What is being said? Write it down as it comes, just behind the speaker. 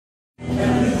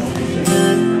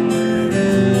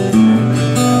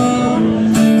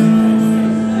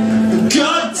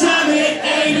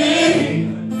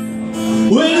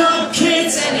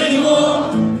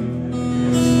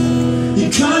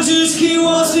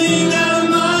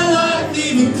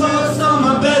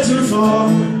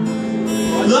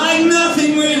like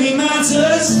nothing really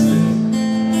matters,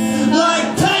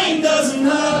 like pain doesn't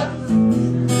hurt.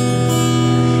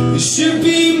 It should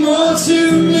be more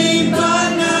to me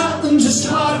by now than just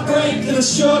heartbreak and a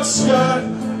short skirt.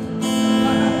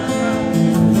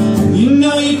 You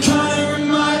know, you kinda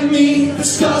remind me of the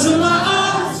scars on my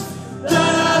arms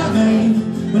that I made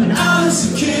when I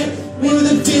was a kid,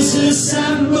 with a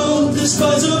disassembled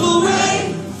disposable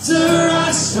razor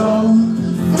I stole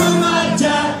from my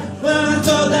dad, when I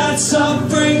thought that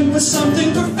suffering was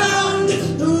something profound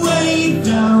and weighed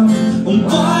down on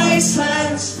boys'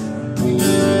 heads,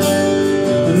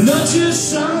 and not just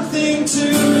something to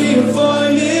be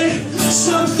avoided,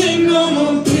 something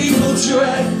normal people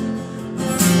dread.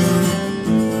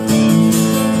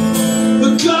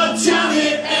 But God damn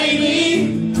it, Amy,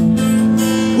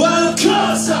 well, of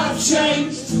course I've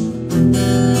changed.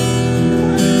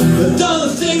 But all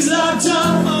the things that I've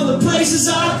done, all the places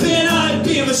I've been, I'd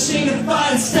be a machine if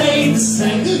I stayed the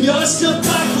same. You're still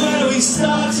back where we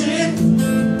started.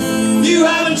 You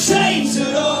haven't changed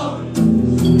at all.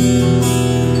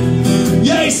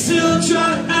 Yeah, you're still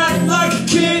trying to act like a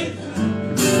kid.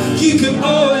 You can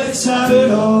always have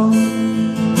it all.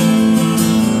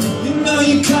 You know,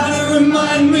 you kinda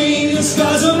remind me of the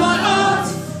scars on my arms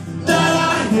that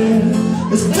I hid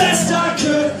as best I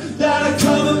could, that I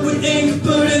covered with ink,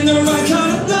 but in the right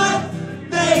kind of light.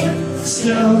 They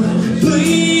still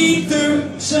bleed through,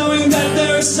 showing that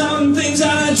there are some things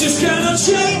that I just cannot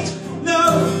change, no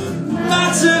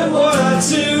matter what I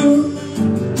do.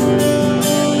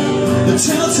 The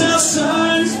telltale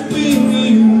signs of being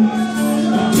you,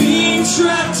 being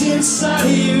trapped inside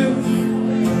of you.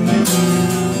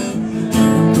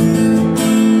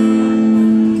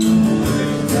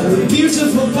 A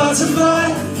beautiful butterfly,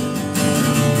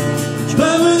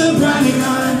 but with a branding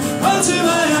line onto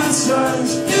my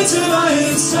outsides, into my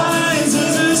insides,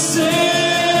 as a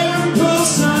simple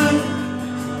sign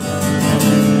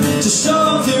to show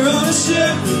off your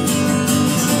ownership.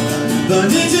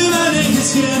 Burned into my naked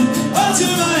skin, onto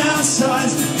my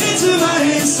outsides, into my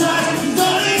inside.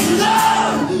 Not in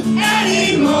love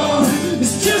anymore,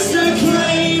 it's just a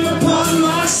claim upon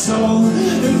my soul.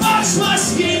 It marks my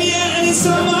skin, yeah, and it's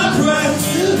on my breath.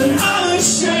 And I'm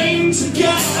ashamed to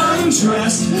get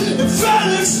undressed in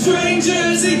front of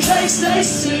strangers in case they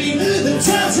see the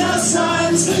telltale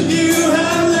signs you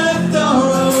have left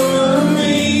all over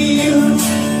me.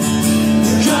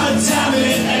 God damn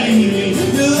it, Amy,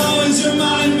 you'll always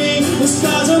remind me of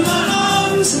scars on my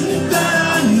arms that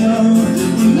I know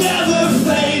will never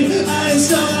fade. And it's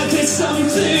not like it's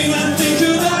something I think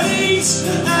about each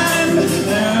and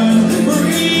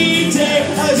every day.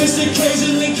 I just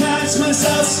occasionally catch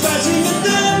myself scratching at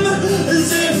them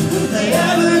as if they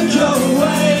ever go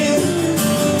away.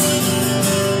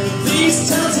 These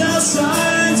telltale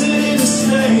signs are here to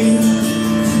stay.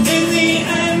 In the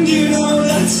end, you know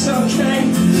that's okay,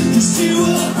 'cause you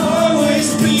will always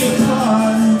be a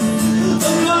part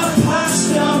of my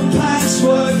past, our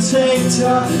patchwork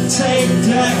take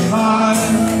deck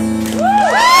hard.